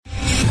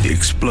The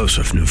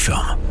explosive new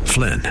film,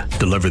 Flynn,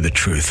 deliver the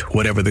truth,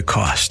 whatever the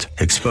cost.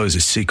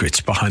 Exposes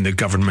secrets behind the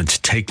government's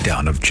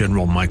takedown of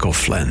General Michael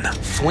Flynn.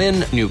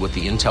 Flynn knew what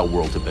the intel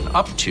world had been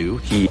up to.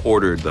 He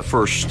ordered the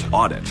first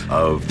audit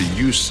of the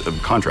use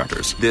of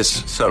contractors.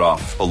 This set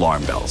off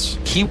alarm bells.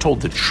 He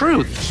told the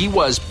truth. He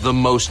was the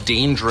most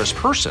dangerous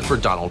person for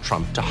Donald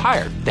Trump to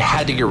hire. They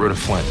had to get rid of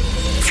Flynn.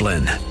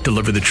 Flynn,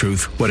 deliver the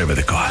truth, whatever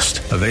the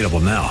cost. Available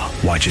now.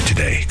 Watch it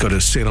today. Go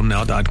to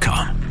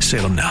salemnow.com.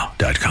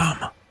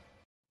 salemnow.com.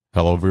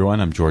 Hello, everyone.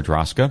 I'm George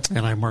Roska.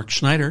 And I'm Mark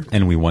Schneider.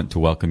 And we want to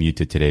welcome you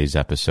to today's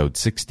episode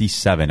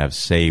 67 of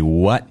Say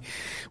What,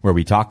 where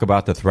we talk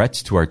about the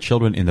threats to our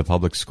children in the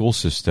public school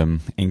system,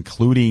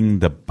 including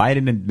the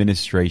Biden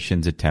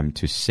administration's attempt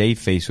to save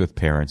face with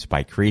parents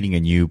by creating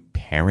a new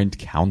parent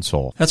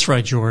council. That's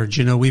right, George.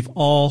 You know, we've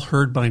all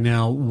heard by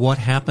now what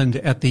happened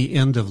at the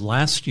end of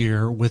last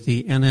year with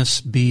the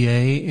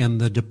NSBA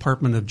and the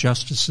Department of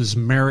Justice's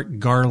Merrick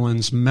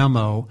Garland's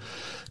memo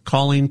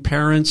calling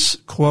parents,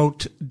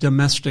 quote,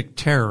 domestic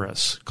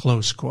terrorists,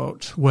 close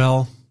quote.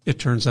 Well, it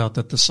turns out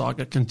that the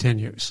saga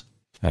continues.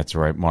 That's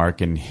right, Mark.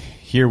 And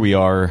here we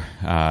are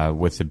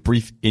with a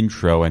brief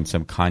intro and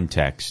some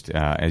context,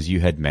 as you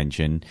had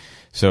mentioned.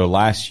 So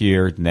last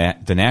year,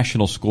 the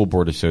National School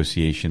Board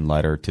Association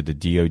letter to the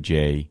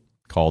DOJ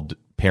called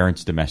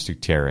parents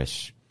domestic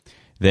terrorists.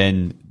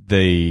 Then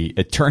the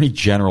Attorney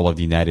General of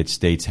the United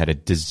States had a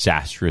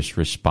disastrous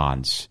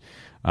response.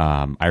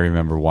 I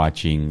remember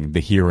watching the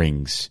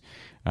hearings,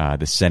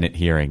 the Senate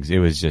hearings. It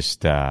was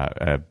just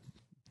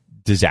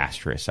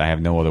disastrous. I have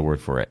no other word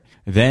for it.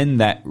 Then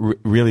that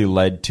really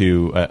led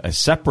to a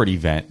separate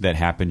event that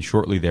happened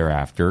shortly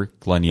thereafter,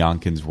 Glenn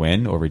Youngkin's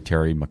win over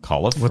Terry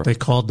McAuliffe. What they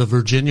called the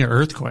Virginia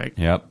earthquake.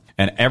 Yep.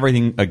 And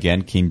everything,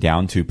 again, came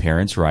down to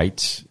parents'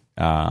 rights.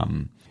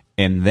 And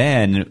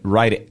then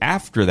right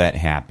after that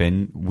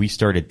happened, we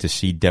started to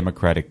see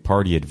Democratic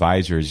Party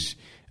advisors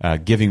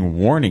giving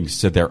warnings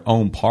to their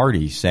own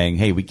party, saying,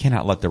 hey, we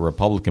cannot let the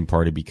Republican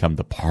Party become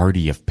the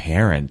party of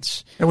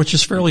parents. Which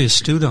is fairly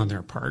astute on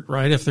their part,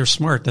 right? If they're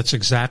smart, that's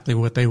exactly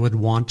what they would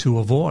want to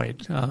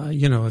avoid.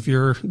 If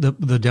you're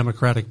the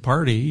Democratic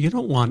Party, you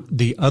don't want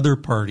the other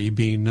party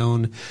being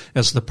known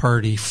as the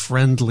party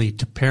friendly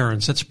to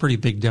parents. That's a pretty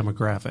big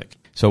demographic.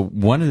 So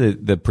one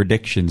of the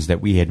predictions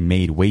that we had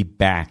made way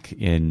back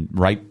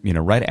right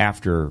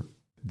after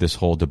this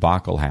whole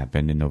debacle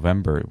happened in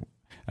November,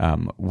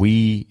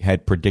 we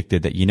had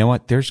predicted that, you know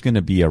what, there's going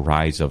to be a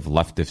rise of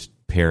leftist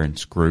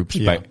parents groups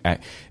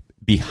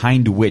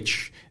behind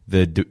which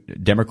the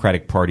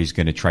Democratic Party is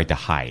going to try to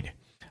hide.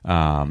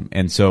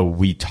 And so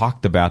we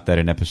talked about that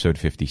in episode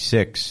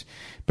 56.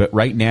 But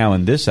right now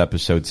in this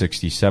episode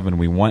 67,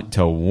 we want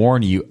to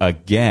warn you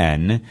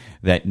again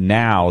that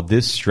now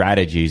this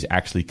strategy is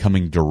actually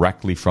coming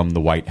directly from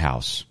the White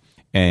House.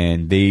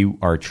 And they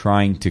are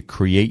trying to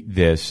create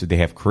this. They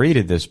have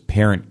created this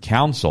parent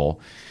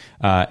council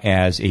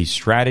as a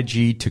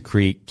strategy to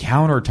create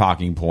counter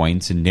talking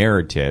points and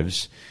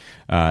narratives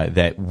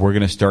that we're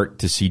going to start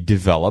to see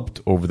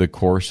developed over the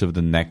course of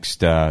the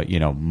next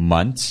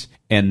months.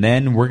 And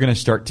then we're going to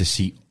start to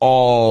see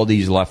all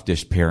these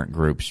leftist parent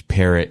groups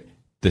parrot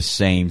the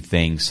same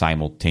thing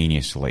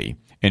simultaneously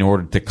in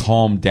order to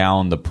calm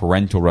down the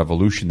parental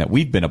revolution that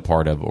we've been a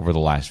part of over the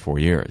last 4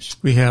 years.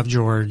 We have,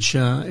 George.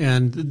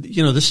 And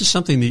this is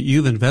something that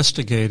you've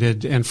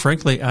investigated. And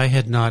frankly, I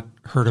had not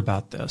heard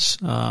about this.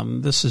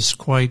 This is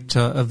quite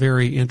a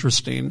very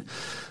interesting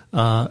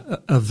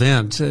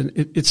event. And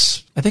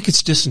I think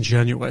it's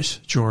disingenuous,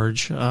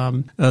 George.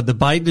 The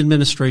Biden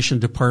administration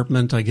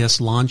department, I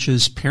guess,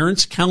 launches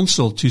Parents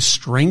Council to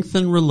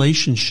strengthen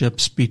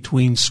relationships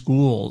between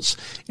schools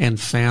and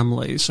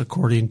families,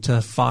 according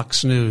to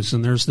Fox News.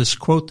 And there's this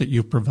quote that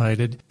you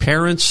provided: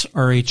 parents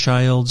are a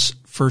child's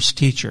first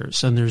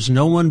teachers, and there's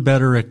no one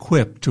better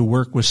equipped to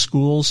work with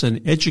schools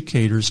and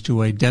educators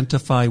to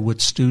identify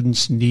what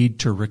students need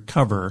to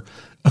recover,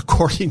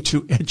 according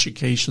to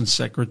Education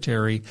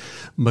Secretary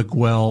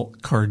Miguel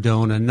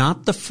Cardona.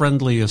 Not the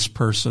friendliest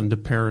person to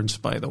parents,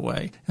 by the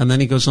way. And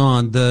then he goes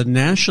on, the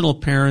National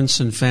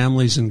Parents and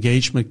Families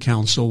Engagement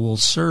Council will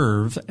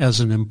serve as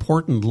an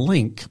important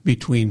link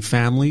between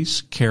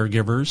families,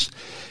 caregivers,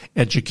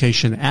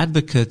 education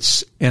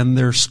advocates, and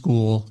their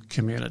school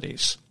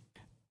communities.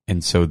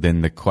 And so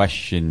then the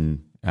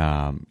question,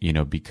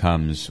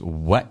 becomes,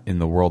 what in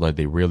the world are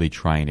they really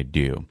trying to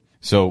do?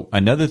 So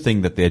another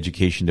thing that the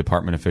education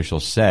department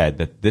officials said,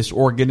 that this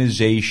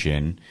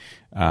organization,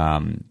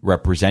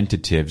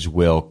 representatives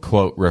will,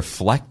 quote,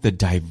 reflect the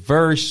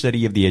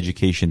diversity of the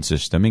education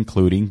system,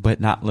 including, but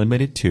not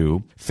limited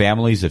to,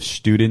 families of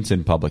students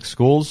in public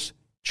schools,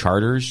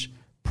 charters,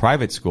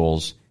 private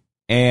schools,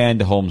 and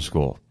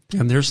homeschool.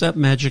 And there's that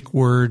magic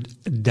word,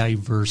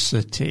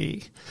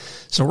 diversity.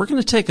 So we're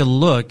going to take a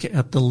look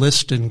at the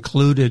list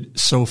included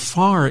so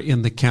far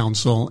in the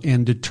council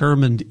and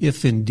determine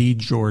if indeed,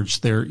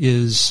 George, there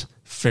is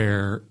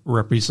fair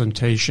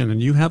representation.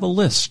 And you have a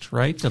list,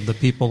 right, of the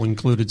people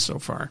included so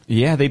far.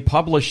 Yeah, they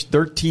published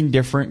 13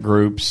 different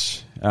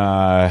groups.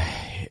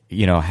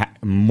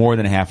 more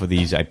than half of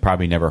these I'd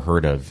probably never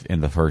heard of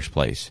in the first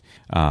place.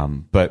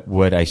 But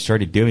what I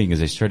started doing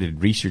is I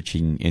started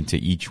researching into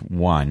each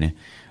one.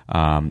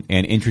 And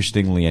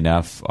interestingly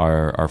enough,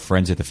 our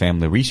friends at the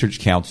Family Research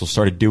Council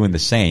started doing the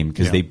same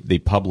because they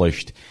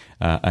published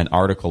an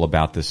article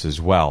about this as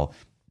well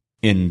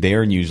in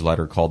their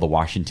newsletter called the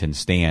Washington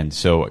Stand.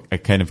 So I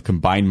kind of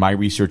combined my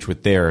research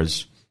with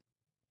theirs.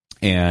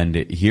 And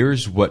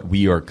here's what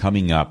we are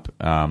coming up.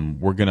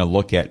 We're going to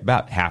look at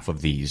about half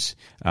of these,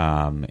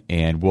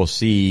 and we'll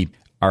see,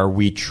 are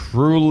we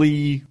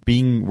truly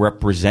being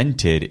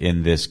represented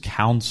in this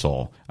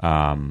council?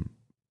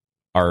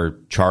 Are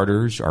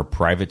charters, are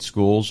private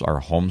schools,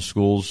 are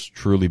homeschools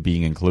truly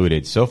being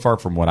included? So far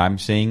from what I'm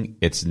seeing,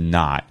 it's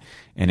not.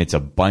 And it's a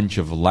bunch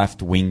of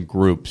left-wing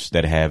groups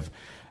that have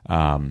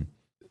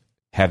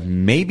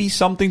maybe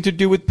something to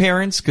do with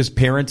parents because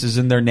parents is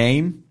in their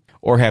name,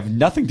 or have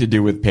nothing to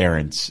do with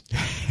parents.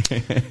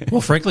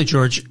 Well, frankly,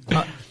 George,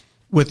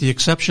 with the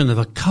exception of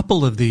a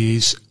couple of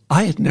these,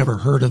 I had never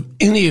heard of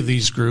any of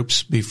these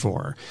groups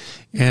before.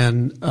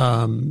 And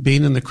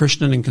being in the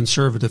Christian and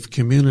conservative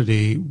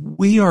community,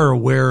 we are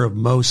aware of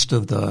most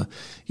of the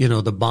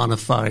bona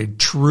fide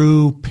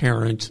true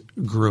parent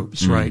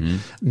groups, right?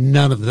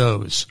 None of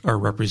those are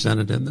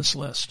represented in this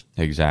list.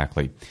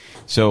 Exactly.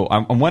 So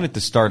I wanted to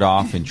start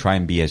off and try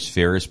and be as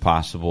fair as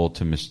possible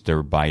to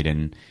Mr.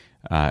 Biden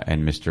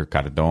and Mr.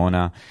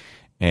 Cardona.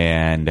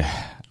 And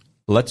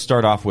let's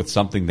start off with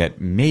something that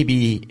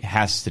maybe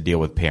has to deal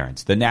with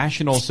parents. The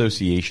National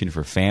Association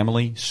for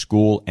Family,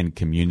 School, and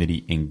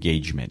Community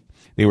Engagement.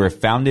 They were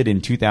founded in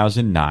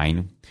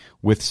 2009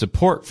 with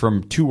support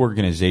from two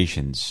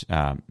organizations,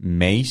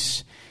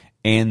 MACE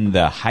and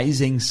the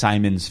Heising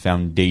Simons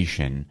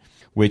Foundation,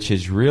 which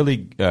has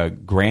really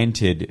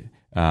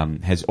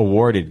has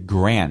awarded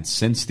grants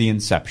since the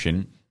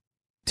inception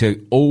to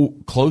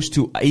close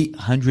to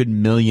 $800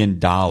 million.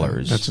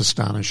 That's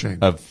astonishing.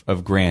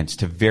 Of grants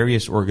to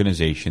various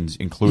organizations,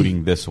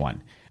 including this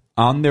one.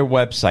 On their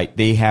website,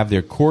 they have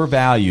their core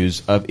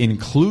values of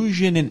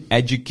inclusion and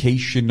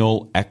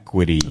educational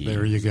equity.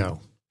 There you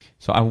go.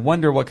 So I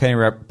wonder what kind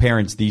of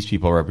parents these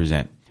people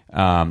represent.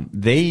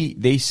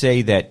 They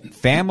say that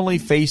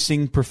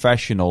family-facing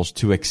professionals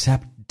to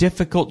accept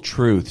difficult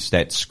truths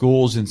that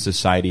schools and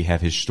society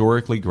have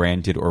historically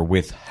granted or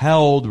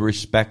withheld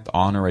respect,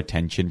 honor,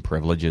 attention,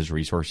 privileges,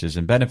 resources,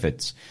 and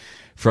benefits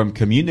from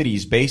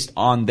communities based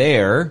on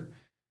their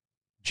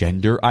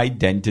gender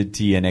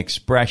identity and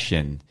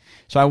expression.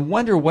 So I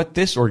wonder what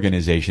this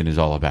organization is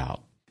all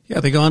about. Yeah,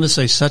 they go on to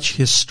say such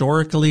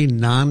historically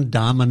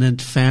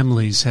non-dominant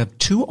families have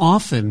too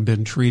often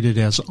been treated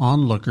as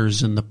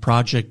onlookers in the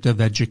project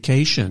of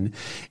education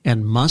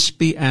and must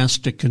be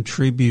asked to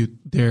contribute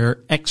their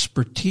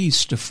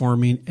expertise to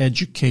forming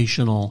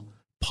educational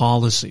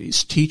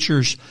policies.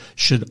 Teachers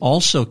should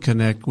also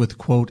connect with,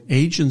 quote,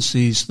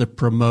 agencies that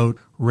promote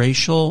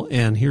racial,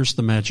 and here's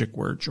the magic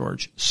word,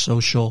 George,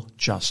 social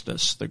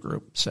justice, the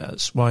group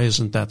says. Why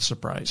isn't that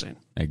surprising?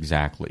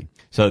 Exactly.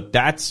 So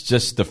that's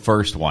just the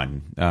first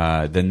one.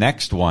 The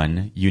next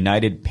one,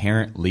 United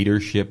Parent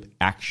Leadership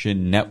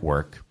Action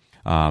Network.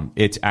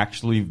 It's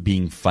actually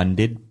being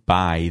funded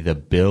by the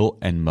Bill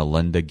and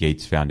Melinda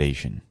Gates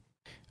Foundation.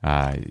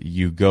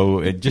 You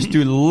go just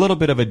do a little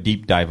bit of a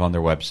deep dive on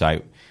their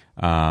website,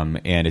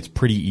 and it's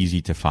pretty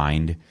easy to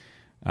find.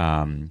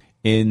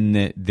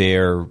 In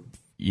their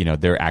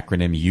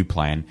acronym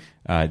U-Plan,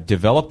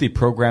 developed a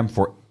program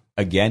for,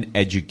 again,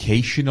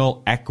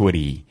 educational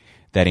equity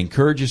that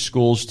encourages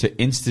schools to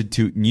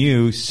institute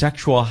new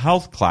sexual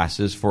health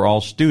classes for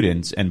all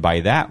students. And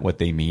by that, what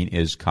they mean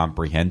is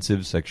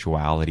comprehensive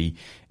sexuality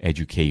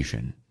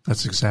education.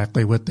 That's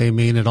exactly what they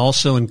mean. It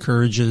also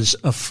encourages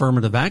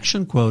affirmative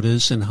action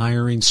quotas in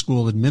hiring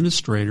school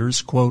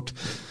administrators. Quote,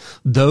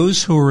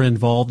 those who are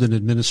involved in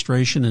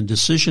administration and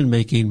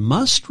decision-making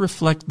must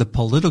reflect the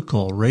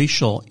political,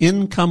 racial,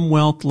 income,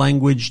 wealth,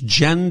 language,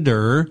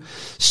 gender,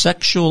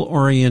 sexual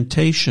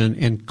orientation,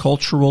 and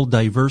cultural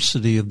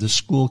diversity of the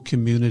school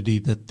community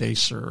that they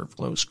serve,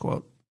 close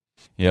quote.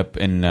 Yep,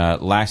 and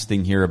last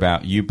thing here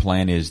about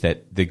U-Plan is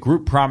that the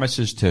group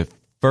promises to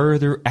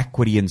further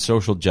equity and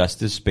social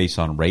justice based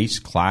on race,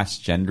 class,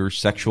 gender,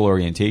 sexual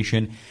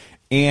orientation,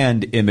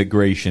 and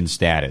immigration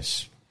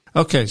status.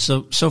 Okay,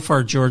 so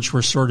far, George,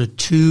 we're sort of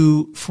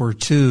 2 for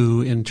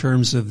 2 in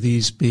terms of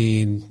these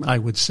being, I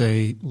would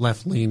say,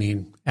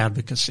 left-leaning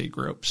advocacy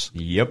groups.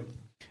 Yep.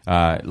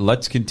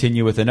 Let's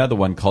continue with another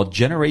one called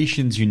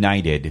Generations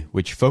United,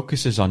 which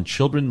focuses on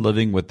children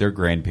living with their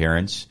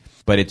grandparents,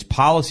 but its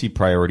policy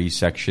priorities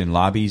section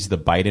lobbies the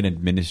Biden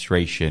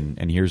administration,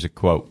 and here's a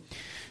quote,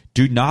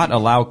 do not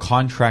allow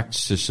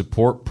contracts to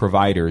support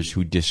providers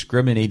who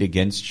discriminate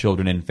against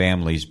children and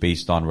families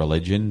based on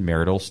religion,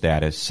 marital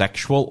status,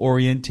 sexual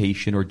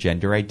orientation or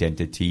gender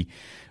identity,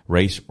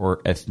 race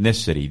or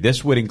ethnicity.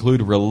 This would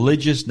include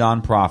religious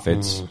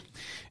nonprofits,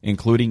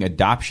 including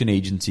adoption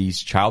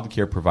agencies, child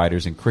care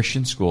providers, and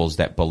Christian schools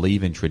that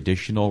believe in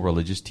traditional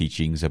religious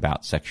teachings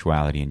about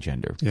sexuality and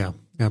gender. Yeah.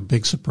 Yeah,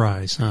 big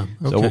surprise, huh?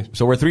 Okay.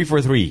 So we're 3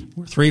 for 3.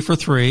 We're 3 for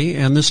 3.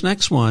 And this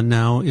next one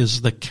now is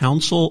the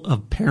Council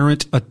of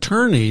Parent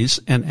Attorneys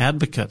and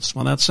Advocates.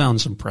 Well, that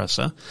sounds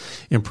impressive.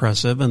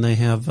 And they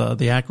have,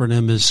 the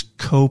acronym is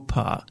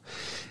COPA.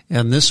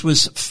 And this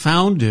was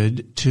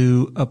founded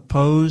to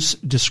oppose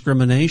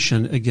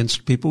discrimination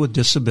against people with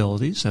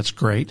disabilities. That's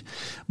great.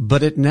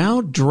 But it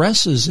now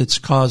dresses its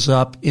cause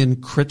up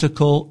in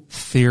critical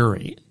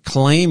theory,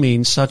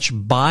 claiming such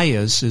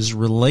bias is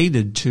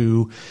related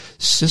to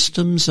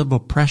systems of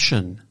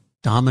oppression,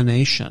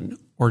 domination,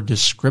 or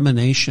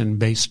discrimination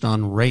based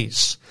on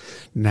race,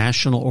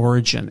 national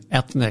origin,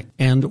 ethnic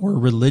and or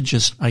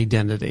religious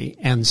identity,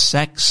 and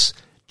sex,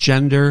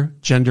 gender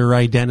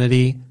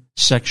identity,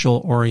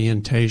 sexual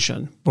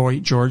orientation. Boy,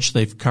 George,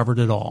 they've covered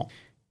it all.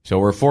 So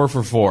we're 4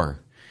 for 4.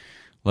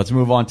 Let's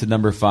move on to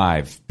number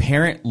 5.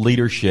 Parent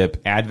leadership,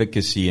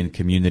 advocacy, and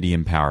community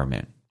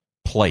empowerment.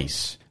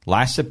 PLACE.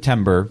 Last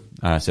September,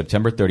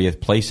 September 30th,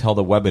 PLACE held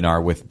a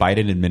webinar with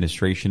Biden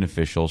administration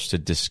officials to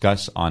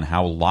discuss on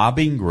how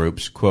lobbying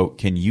groups, quote,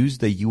 can use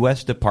the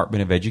U.S.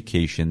 Department of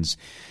Education's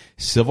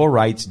civil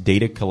rights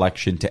data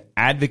collection to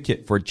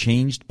advocate for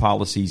changed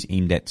policies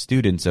aimed at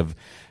students of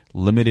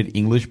limited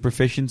English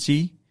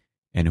proficiency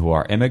and who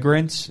are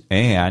immigrants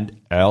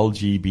and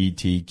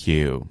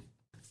LGBTQ.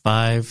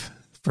 5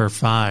 for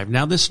 5.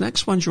 Now, this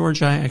next one,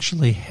 George, I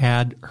actually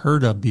had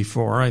heard of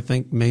before, I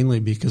think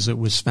mainly because it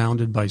was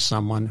founded by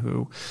someone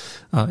who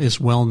is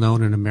well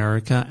known in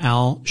America.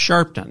 Al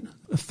Sharpton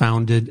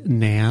founded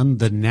NAN,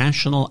 the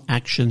National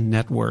Action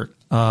Network,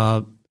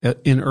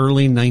 in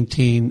early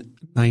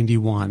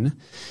 1991.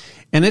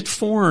 And it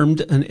formed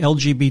an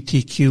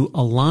LGBTQ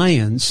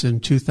alliance in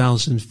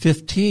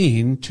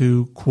 2015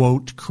 to,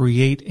 quote,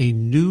 create a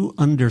new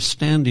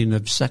understanding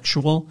of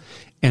sexual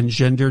and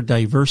gender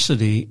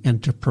diversity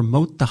and to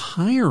promote the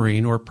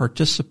hiring or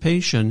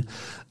participation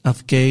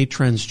of gay,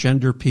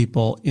 transgender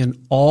people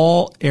in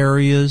all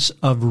areas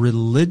of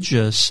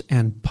religious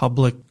and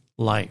public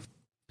life.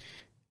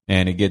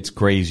 And it gets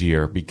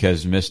crazier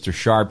because Mr.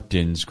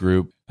 Sharpton's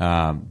group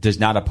does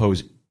not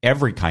oppose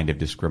every kind of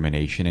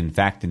discrimination. In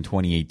fact, in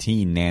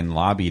 2018, NAN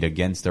lobbied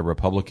against a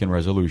Republican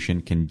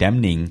resolution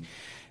condemning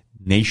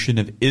Nation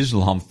of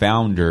Islam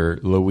founder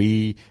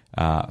Louis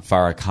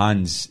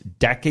Farrakhan's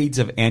decades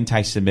of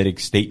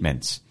anti-Semitic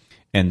statements.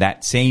 And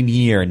that same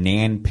year,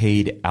 NAN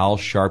paid Al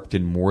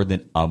Sharpton more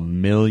than $1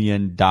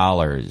 million.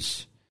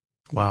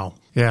 Wow.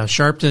 Yeah,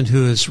 Sharpton,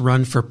 who has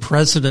run for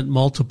president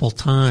multiple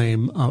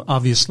times,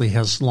 obviously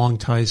has long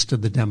ties to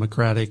the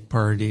Democratic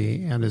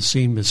Party and is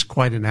seen as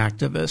quite an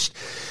activist.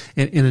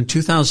 And in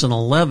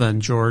 2011,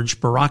 George,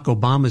 Barack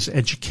Obama's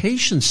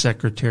education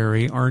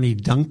secretary, Arne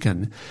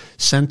Duncan,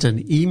 sent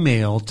an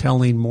email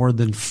telling more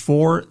than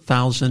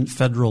 4,000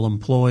 federal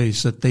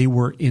employees that they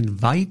were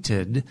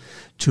invited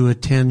to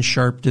attend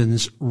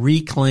Sharpton's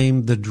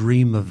Reclaim the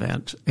Dream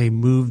event, a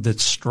move that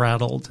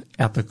straddled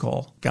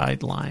ethical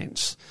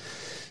guidelines.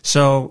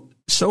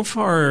 So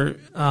far,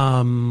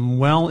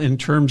 well, in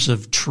terms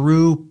of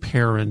true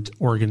parent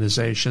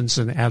organizations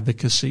and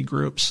advocacy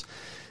groups,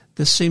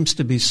 this seems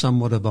to be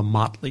somewhat of a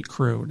motley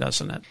crew,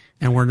 doesn't it?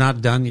 And we're not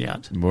done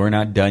yet. We're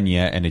not done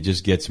yet, and it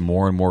just gets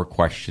more and more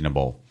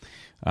questionable.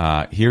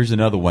 Here's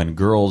another one,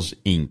 Girls,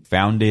 Inc.,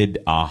 founded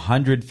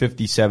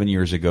 157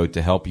 years ago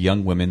to help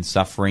young women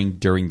suffering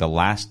during the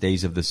last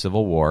days of the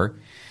Civil War,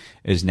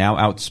 is now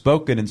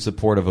outspoken in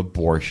support of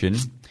abortion,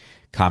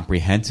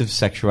 comprehensive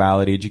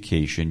sexuality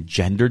education,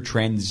 gender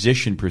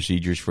transition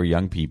procedures for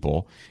young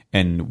people,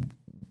 and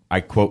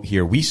I quote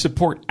here, we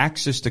support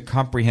access to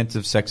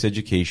comprehensive sex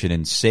education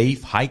and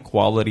safe,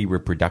 high-quality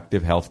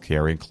reproductive health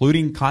care,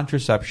 including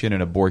contraception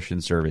and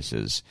abortion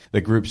services, the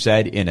group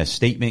said in a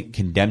statement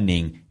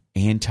condemning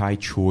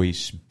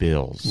anti-choice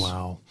bills.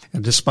 Wow.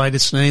 And despite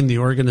its name, the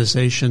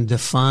organization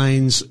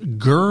defines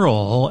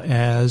girl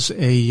as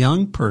a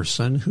young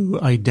person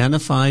who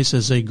identifies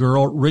as a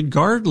girl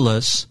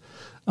regardless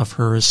of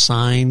her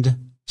assigned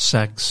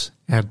sex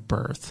at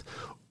birth,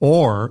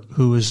 or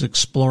who is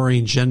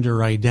exploring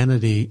gender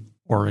identity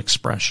or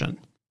expression.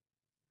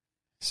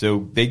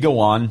 So they go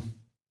on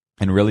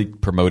and really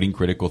promoting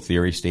critical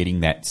theory, stating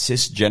that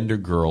cisgender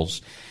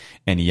girls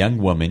and young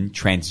women,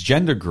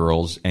 transgender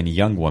girls and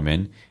young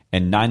women,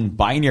 and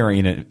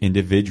non-binary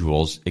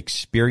individuals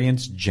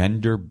experience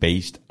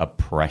gender-based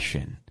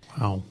oppression.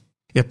 Wow.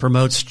 It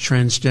promotes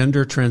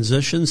transgender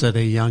transitions at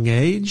a young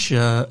age.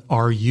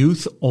 Are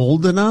youth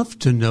old enough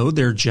to know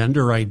their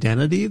gender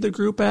identity, the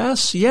group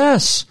asks?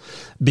 Yes,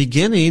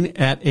 beginning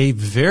at a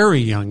very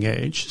young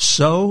age.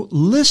 So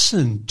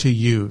listen to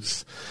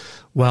youth.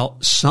 Well,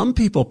 some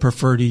people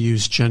prefer to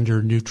use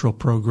gender-neutral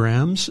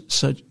programs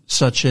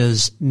such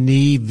as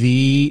Ni,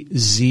 Vi,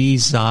 Z,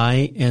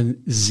 Xi,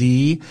 and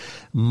Z.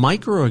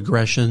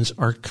 Microaggressions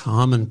are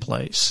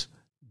commonplace.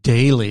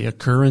 Daily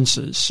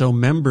occurrences, so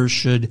members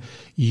should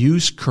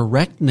use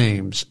correct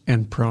names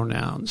and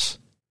pronouns.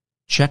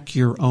 Check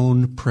your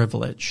own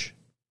privilege.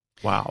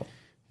 Wow.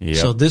 Yep.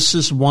 So this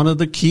is one of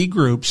the key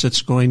groups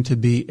that's going to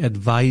be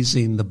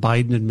advising the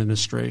Biden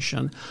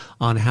administration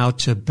on how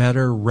to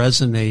better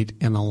resonate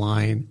and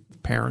align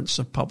parents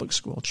of public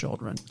school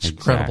children. It's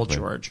incredible,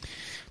 George.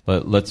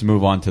 Let's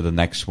move on to the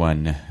next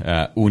one.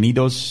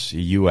 Unidos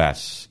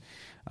US.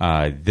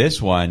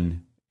 This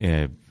one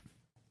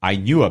I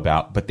knew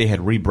about, but they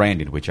had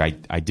rebranded, which I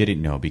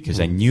didn't know, because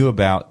I knew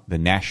about the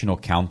National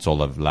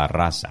Council of La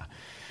Raza,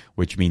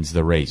 which means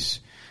the race.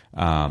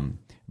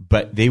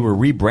 But they were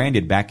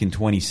rebranded back in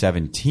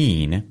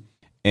 2017,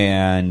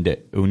 and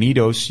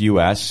Unidos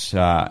US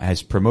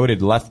has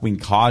promoted left-wing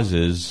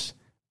causes,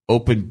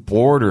 open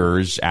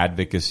borders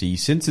advocacy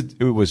since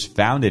it was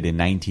founded in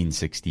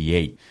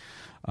 1968.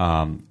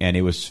 And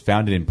it was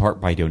founded in part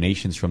by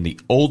donations from the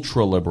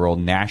ultra-liberal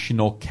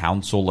National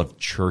Council of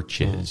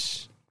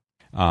Churches.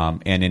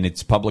 And in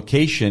its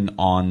publication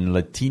on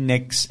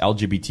Latinx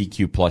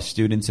LGBTQ plus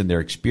students and their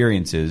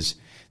experiences,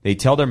 they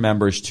tell their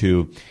members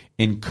to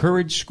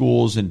encourage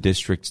schools and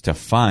districts to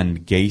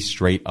fund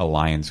gay-straight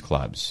alliance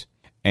clubs,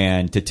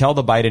 and to tell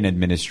the Biden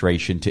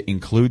administration to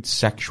include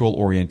sexual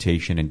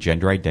orientation and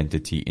gender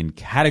identity in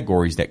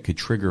categories that could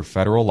trigger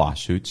federal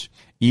lawsuits,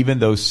 even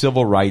though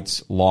civil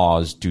rights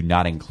laws do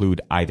not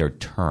include either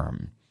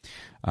term.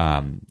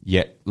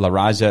 Yet La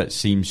Raza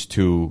seems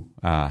to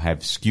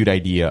have skewed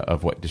idea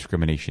of what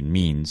discrimination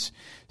means,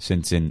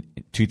 since in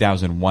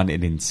 2001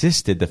 it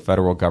insisted the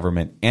federal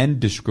government end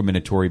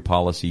discriminatory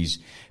policies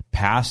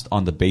passed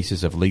on the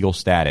basis of legal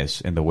status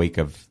in the wake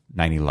of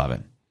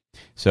 9/11.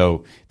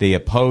 So they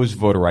oppose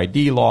voter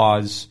ID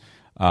laws.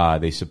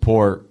 They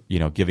support,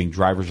 giving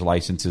driver's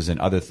licenses and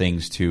other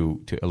things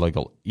to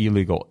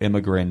illegal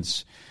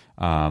immigrants.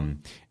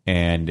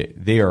 And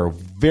they are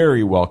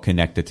very well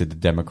connected to the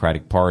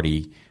Democratic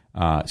Party,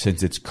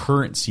 since its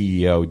current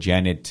CEO,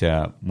 Janet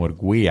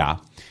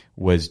Murguia,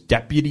 was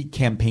deputy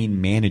campaign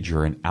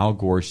manager in Al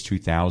Gore's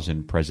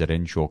 2000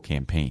 presidential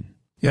campaign.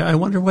 Yeah, I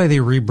wonder why they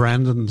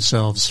rebranded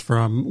themselves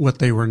from what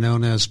they were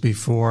known as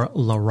before,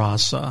 La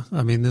Raza.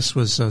 I mean, this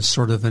was a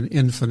sort of an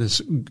infamous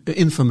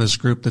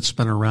group that's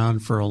been around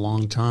for a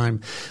long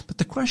time. But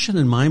the question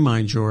in my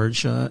mind,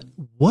 George,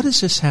 what does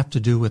this have to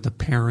do with the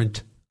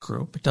parent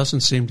group? It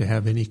doesn't seem to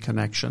have any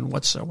connection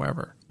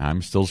whatsoever.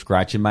 I'm still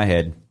scratching my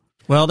head.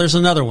 Well, there's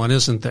another one,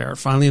 isn't there?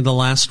 Finally, the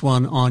last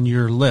one on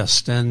your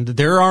list. And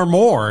there are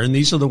more, and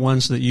these are the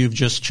ones that you've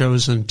just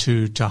chosen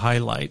to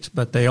highlight.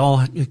 But they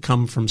all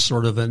come from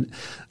sort of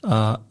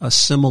a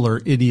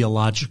similar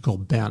ideological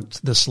bent.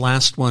 This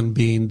last one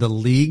being the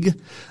League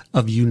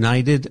of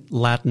United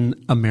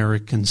Latin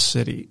American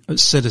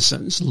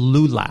Citizens,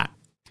 LULAC.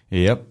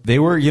 Yep. They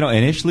were,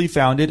 initially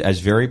founded as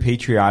very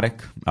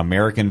patriotic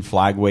American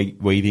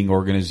flag-waving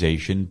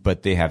organization,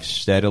 but they have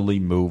steadily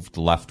moved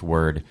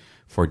leftward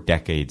for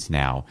decades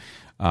now.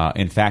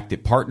 In fact,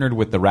 it partnered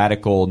with the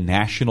radical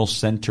National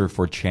Center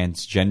for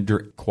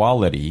Transgender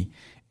Equality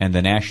and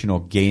the National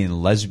Gay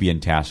and Lesbian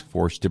Task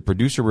Force to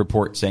produce a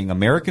report saying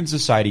American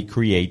society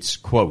creates,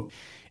 quote,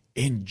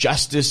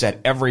 injustice at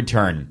every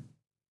turn.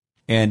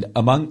 And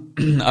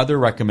among other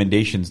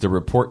recommendations, the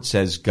report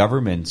says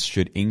governments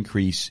should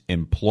increase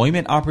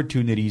employment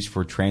opportunities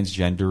for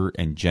transgender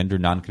and gender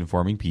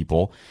nonconforming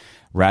people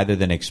rather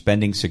than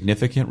expending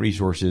significant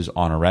resources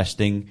on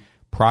arresting,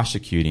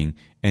 prosecuting,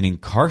 and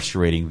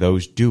incarcerating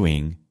those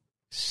doing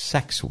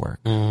sex work.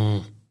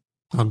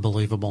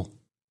 Unbelievable.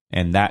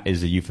 And that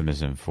is a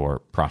euphemism for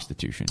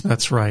prostitution.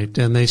 That's right.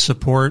 And they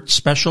support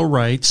special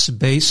rights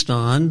based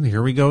on,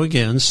 here we go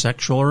again,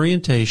 sexual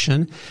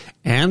orientation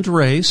and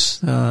race,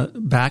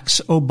 backs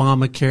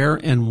Obamacare,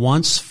 and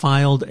once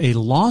filed a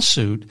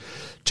lawsuit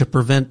to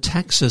prevent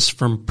Texas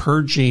from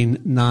purging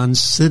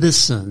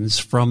non-citizens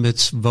from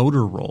its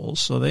voter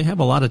rolls. So they have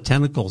a lot of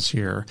tentacles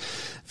here.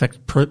 In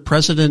fact,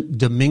 President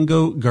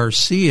Domingo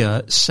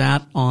Garcia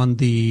sat on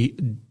the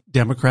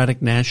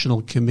Democratic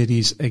National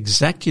Committee's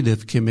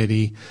Executive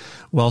Committee,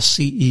 while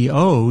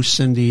CEO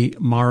Cindy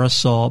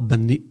Marisol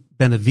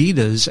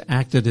Benavides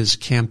acted as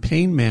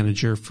campaign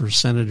manager for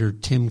Senator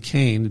Tim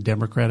Kaine, a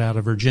Democrat out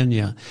of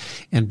Virginia,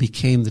 and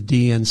became the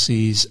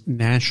DNC's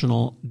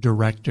National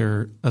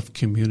Director of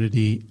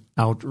Community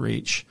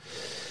Outreach.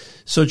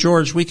 So,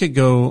 George, we could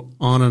go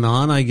on and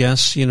on, I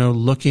guess,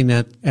 looking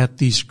at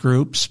these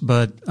groups,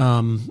 but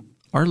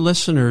our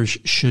listeners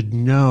should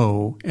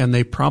know, and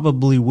they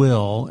probably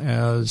will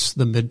as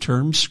the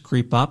midterms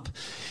creep up,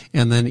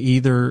 and then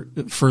either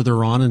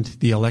further on into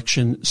the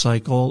election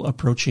cycle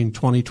approaching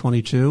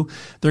 2022,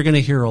 they're going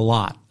to hear a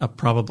lot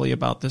probably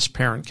about this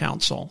parent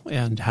council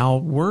and how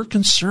we're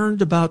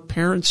concerned about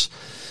parents'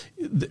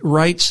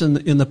 rights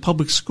in the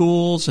public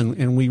schools,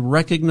 and we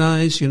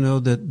recognize,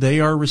 that they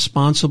are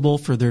responsible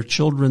for their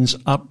children's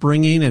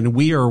upbringing, and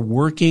we are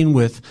working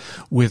with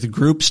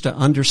groups to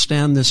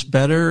understand this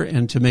better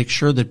and to make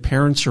sure that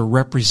parents are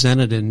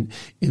represented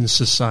in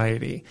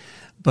society.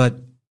 But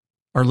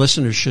our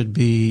listeners should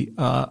be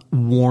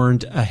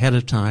warned ahead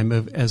of time,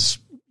 as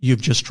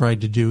you've just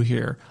tried to do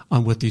here,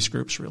 on what these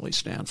groups really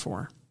stand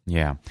for.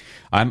 Yeah,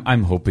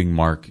 I'm hoping,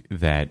 Mark,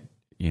 that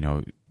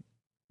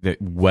that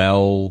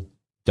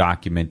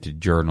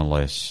documented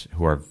journalists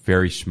who are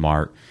very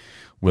smart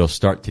will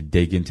start to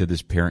dig into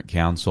this parent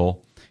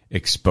council,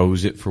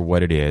 expose it for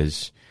what it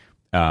is,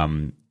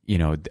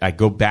 I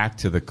go back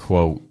to the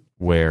quote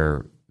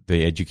where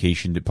the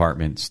education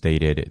department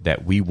stated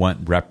that we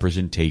want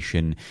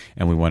representation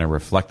and we want to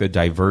reflect the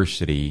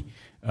diversity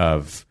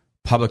of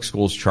public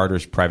schools,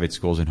 charters, private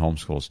schools, and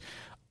homeschools.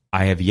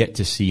 I have yet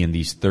to see in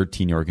these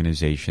 13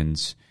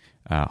 organizations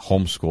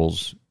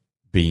homeschools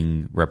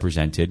being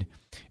represented.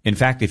 In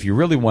fact, if you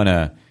really want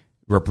to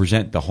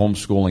represent the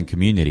homeschooling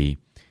community,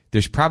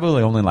 there's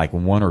probably only like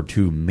one or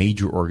two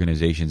major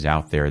organizations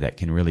out there that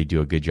can really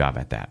do a good job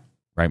at that.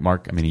 Right,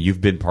 Mark? I mean,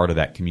 you've been part of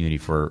that community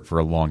for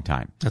a long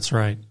time. That's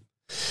right.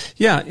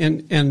 Yeah,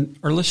 and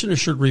our listeners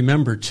should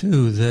remember,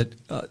 too,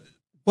 that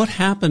what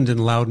happened in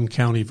Loudoun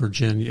County,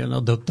 Virginia,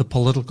 the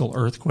political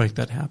earthquake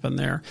that happened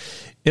there,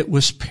 it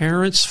was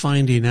parents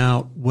finding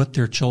out what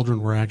their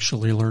children were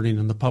actually learning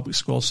in the public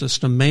school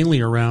system,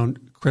 mainly around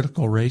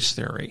critical race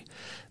theory.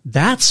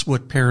 That's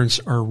what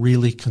parents are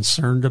really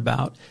concerned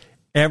about.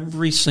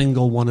 Every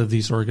single one of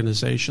these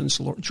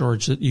organizations,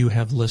 George, that you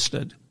have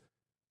listed,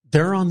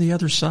 they're on the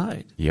other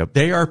side. Yep.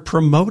 They are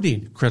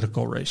promoting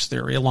critical race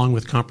theory along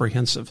with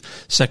comprehensive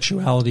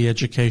sexuality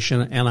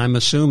education, and I'm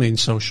assuming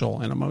social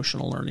and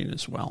emotional learning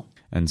as well.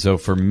 And so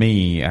for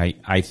me,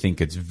 I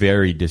think it's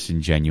very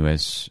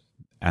disingenuous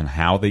on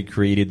how they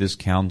created this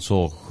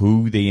council,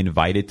 who they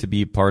invited to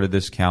be a part of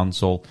this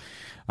council.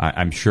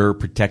 I'm sure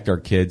Protect Our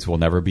Kids will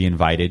never be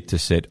invited to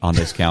sit on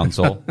this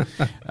council.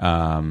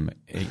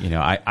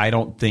 I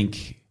don't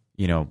think,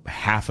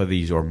 half of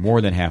these or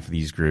more than half of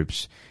these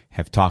groups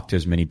have talked to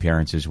as many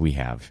parents as we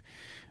have.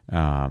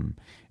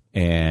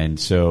 And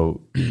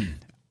so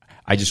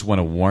I just want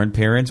to warn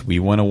parents. We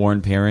want to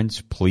warn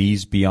parents.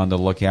 Please be on the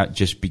lookout.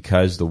 Just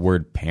because the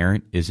word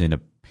parent is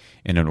in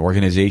an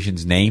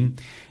organization's name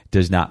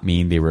does not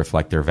mean they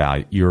reflect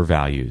your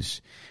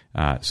values.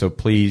 So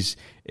please,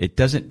 it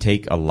doesn't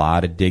take a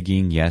lot of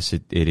digging. Yes,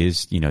 it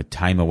is,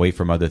 time away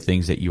from other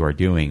things that you are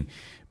doing,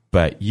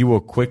 but you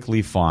will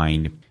quickly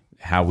find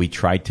how we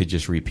try to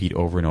just repeat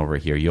over and over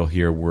here. You'll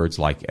hear words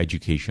like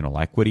educational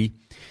equity,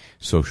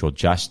 social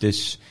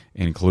justice,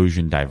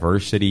 inclusion,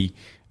 diversity.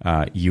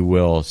 You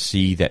will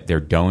see that their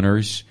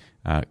donors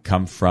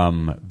come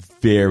from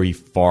very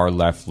far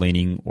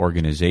left-leaning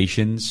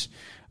organizations,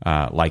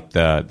 like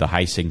the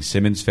Heising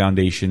Simmons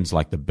Foundations,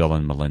 like the Bill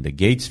and Melinda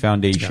Gates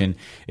Foundation.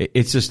 Yeah.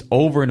 It's just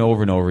over and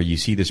over and over. You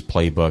see this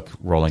playbook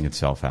rolling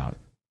itself out.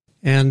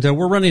 And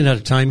we're running out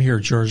of time here,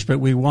 George, but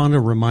we want to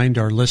remind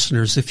our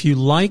listeners, if you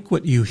like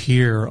what you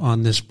hear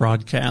on this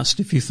broadcast,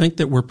 if you think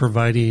that we're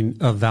providing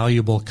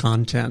valuable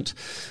content,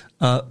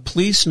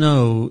 please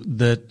know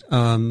that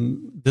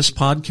this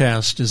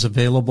podcast is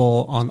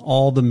available on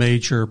all the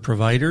major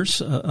providers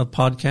of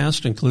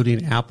podcast,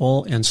 including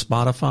Apple and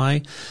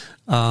Spotify.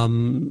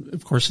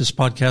 Of course, this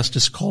podcast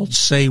is called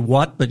Say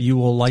What, but you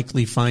will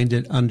likely find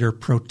it under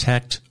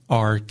Protect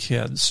Our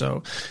Kids.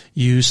 So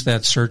use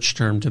that search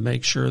term to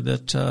make sure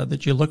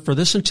that you look for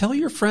this, and tell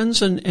your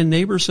friends and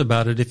neighbors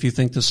about it if you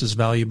think this is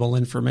valuable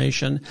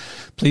information.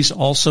 Please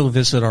also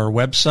visit our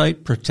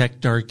website,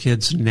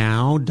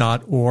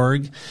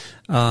 protectourkidsnow.org,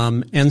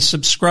 and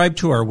subscribe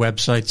to our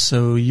website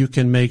so you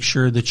can make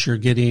sure that you're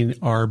getting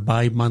our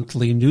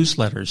bi-monthly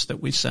newsletters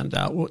that we send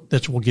out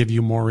that will give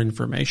you more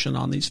information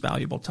on these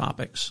valuable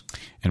topics.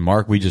 And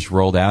Mark, we just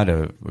rolled out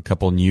a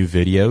couple new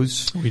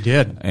videos. We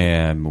did.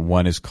 And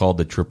one is called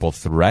The Triple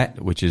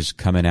Threat, which is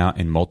coming out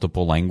in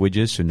multiple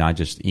languages, so not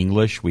just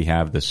English. We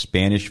have the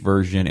Spanish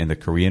version and the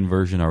Korean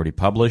version already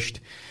published.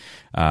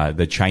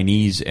 The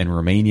Chinese and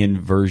Romanian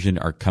version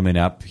are coming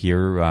up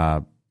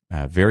here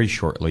very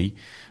shortly,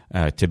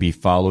 to be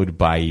followed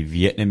by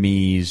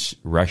Vietnamese,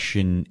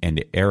 Russian,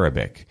 and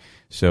Arabic.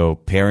 So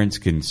parents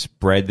can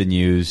spread the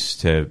news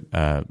to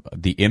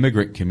the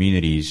immigrant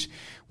communities,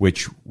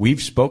 which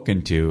we've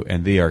spoken to,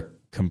 and they are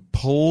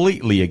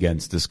completely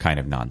against this kind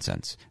of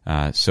nonsense.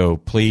 So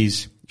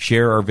please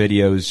share our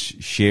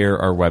videos, share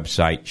our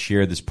website,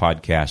 share this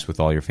podcast with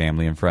all your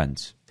family and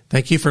friends.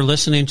 Thank you for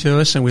listening to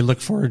us, and we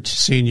look forward to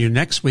seeing you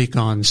next week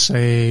on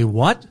Say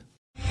What?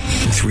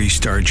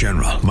 3-star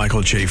General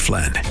Michael J.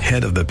 Flynn,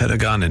 head of the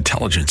Pentagon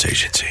Intelligence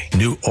Agency,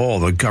 knew all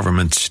the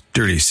government's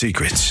dirty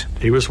secrets.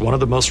 He was one of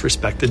the most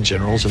respected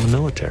generals in the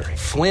military.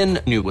 Flynn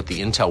knew what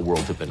the intel world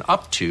had been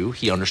up to.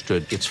 He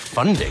understood its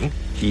funding.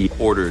 He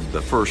ordered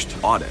the first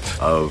audit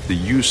of the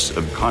use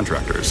of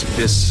contractors.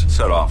 This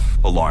set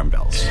off alarm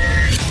bells.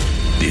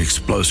 The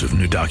explosive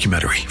new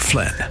documentary,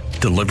 Flynn,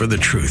 Deliver the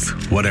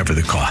Truth, Whatever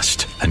the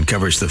Cost,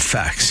 uncovers the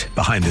facts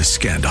behind this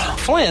scandal.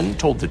 Flynn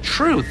told the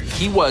truth.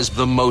 He was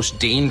the most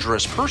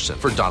dangerous person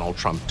for Donald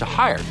Trump to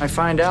hire. I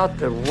find out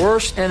the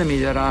worst enemy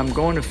that I'm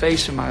going to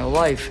face in my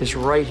life is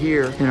right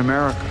here in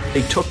America.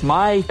 They took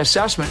my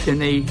assessment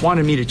and they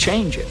wanted me to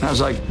change it. And I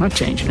was like, I'm not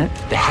changing it.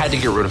 They had to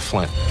get rid of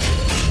Flynn.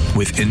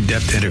 With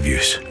in-depth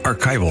interviews,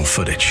 archival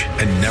footage,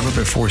 and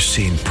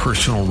never-before-seen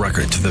personal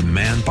records of the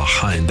man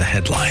behind the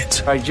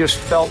headlines. I just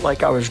felt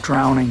like I was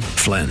drowning.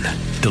 Flynn,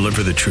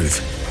 Deliver the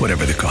Truth,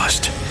 Whatever the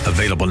Cost.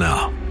 Available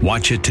now.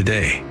 Watch it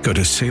today. Go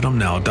to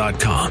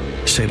salemnow.com.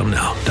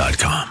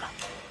 salemnow.com.